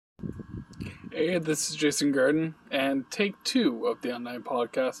Hey, this is Jason Garden, and take 2 of the Unnamed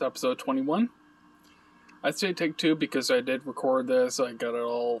podcast, episode 21. I say take 2 because I did record this, I got it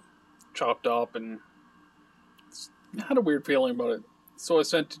all chopped up, and I had a weird feeling about it. So I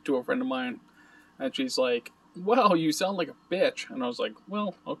sent it to a friend of mine, and she's like, wow, you sound like a bitch. And I was like,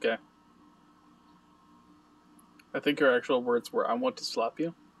 well, okay. I think her actual words were, I want to slap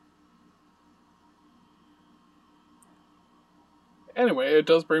you. Anyway, it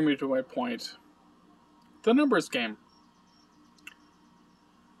does bring me to my point. The numbers game.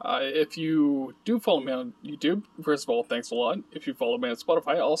 If you do follow me on YouTube, first of all, thanks a lot. If you follow me on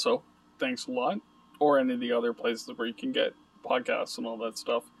Spotify, also, thanks a lot. Or any of the other places where you can get podcasts and all that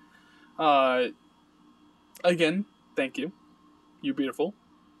stuff. Again, thank you. You beautiful.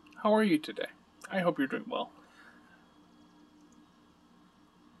 How are you today? I hope you're doing well.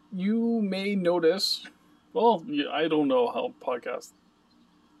 You may notice, well, I don't know how podcast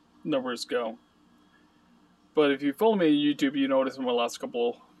numbers go. But if you follow me on YouTube, you notice in my last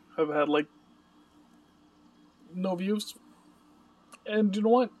couple have had no views. And you know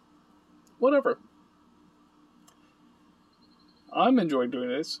what? Whatever. I'm enjoying doing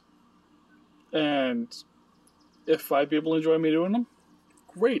this. And if 5 people enjoy me doing them,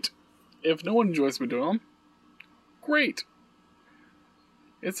 great. If no one enjoys me doing them, great.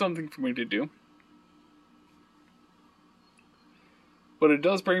 It's something for me to do. But it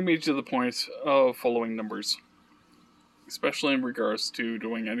does bring me to the point of following numbers. Especially in regards to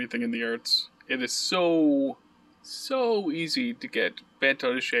doing anything in the arts. It is so easy to get bent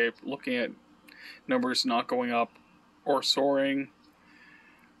out of shape looking at numbers not going up or soaring,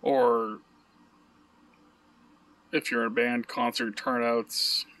 or if you're in a band, concert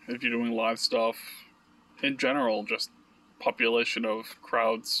turnouts, if you're doing live stuff, in general, just population of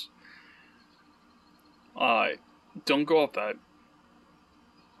crowds. Don't go up that.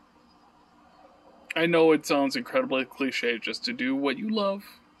 I know it sounds incredibly cliche just to do what you love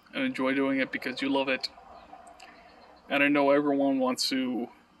and enjoy doing it because you love it. And I know everyone wants to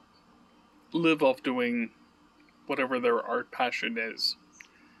live off doing whatever their art passion is.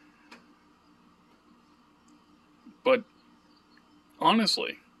 But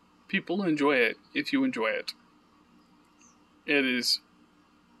honestly, people enjoy it if you enjoy it. It is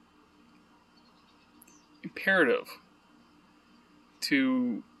imperative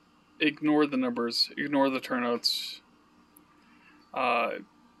to ignore the numbers, ignore the turnouts,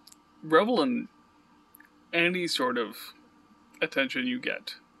 revel in any sort of attention you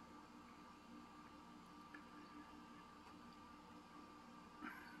get.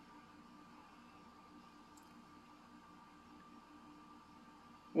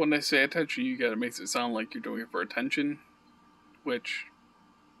 When I say attention you get, it makes it sound like you're doing it for attention, which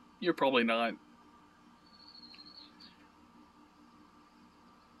you're probably not.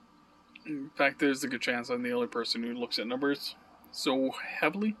 In fact, there's a good chance I'm the only person who looks at numbers so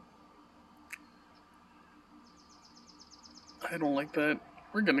heavily. I don't like that.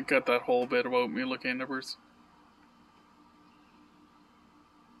 We're gonna cut that whole bit about me looking at numbers.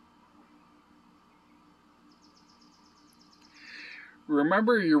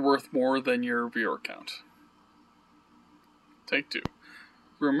 Remember, you're worth more than your viewer count. Take 2.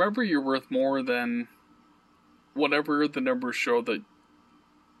 Remember, you're worth more than whatever the numbers show that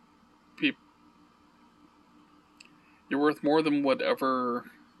you're worth more than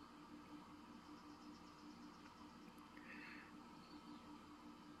whatever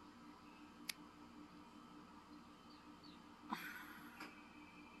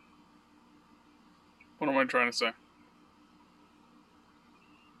what am I trying to say?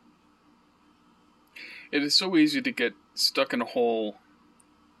 It is so easy to get stuck in a hole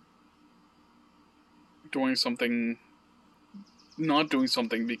not doing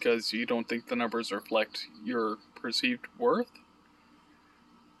something because you don't think the numbers reflect your perceived worth.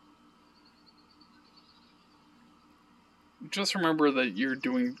 Just remember that you're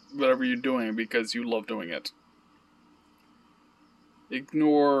doing whatever you're doing because you love doing it.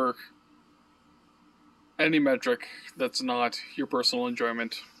 Ignore any metric that's not your personal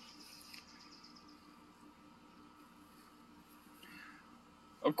enjoyment.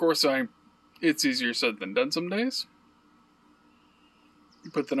 Of course, it's easier said than done some days.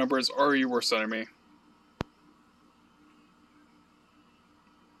 But the numbers are your worst enemy.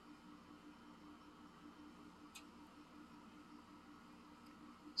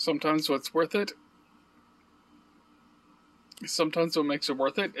 Sometimes what's worth it, sometimes what makes it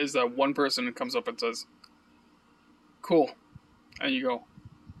worth it is that one person comes up and says, cool. And you go,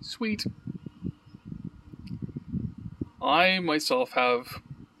 sweet. I myself have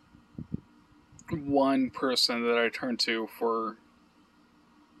one person that I turn to for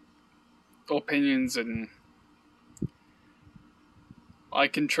opinions and I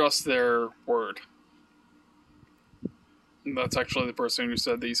can trust their word. And that's actually the person who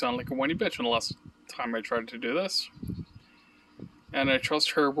said that you sound like a whiny bitch in the last time I tried to do this. And I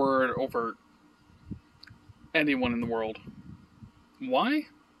trust her word over anyone in the world. Why?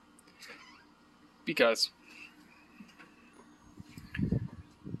 Because.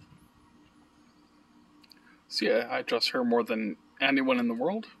 So yeah, I trust her more than anyone in the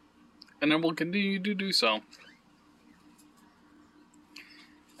world. And I will continue to do so.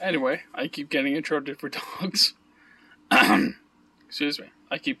 Anyway, I keep getting interrupted for dogs. Excuse me.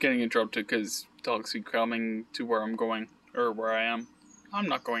 I keep getting interrupted because dogs keep coming to where I'm going. Or where I am. I'm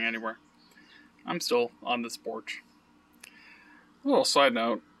not going anywhere. I'm still on this porch. A little side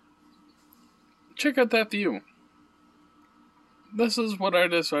note. Check out that view. This is what I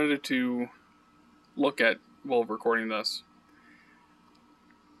decided to look at while recording this.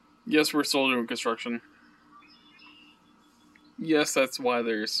 Yes, we're still doing construction. Yes, that's why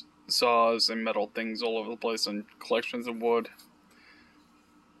there's saws and metal things all over the place and collections of wood.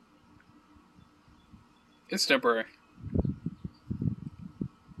 It's temporary.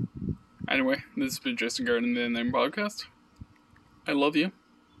 Anyway, this has been Jason Garden, the Unnamed Podcast. I love you.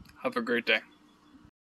 Have a great day.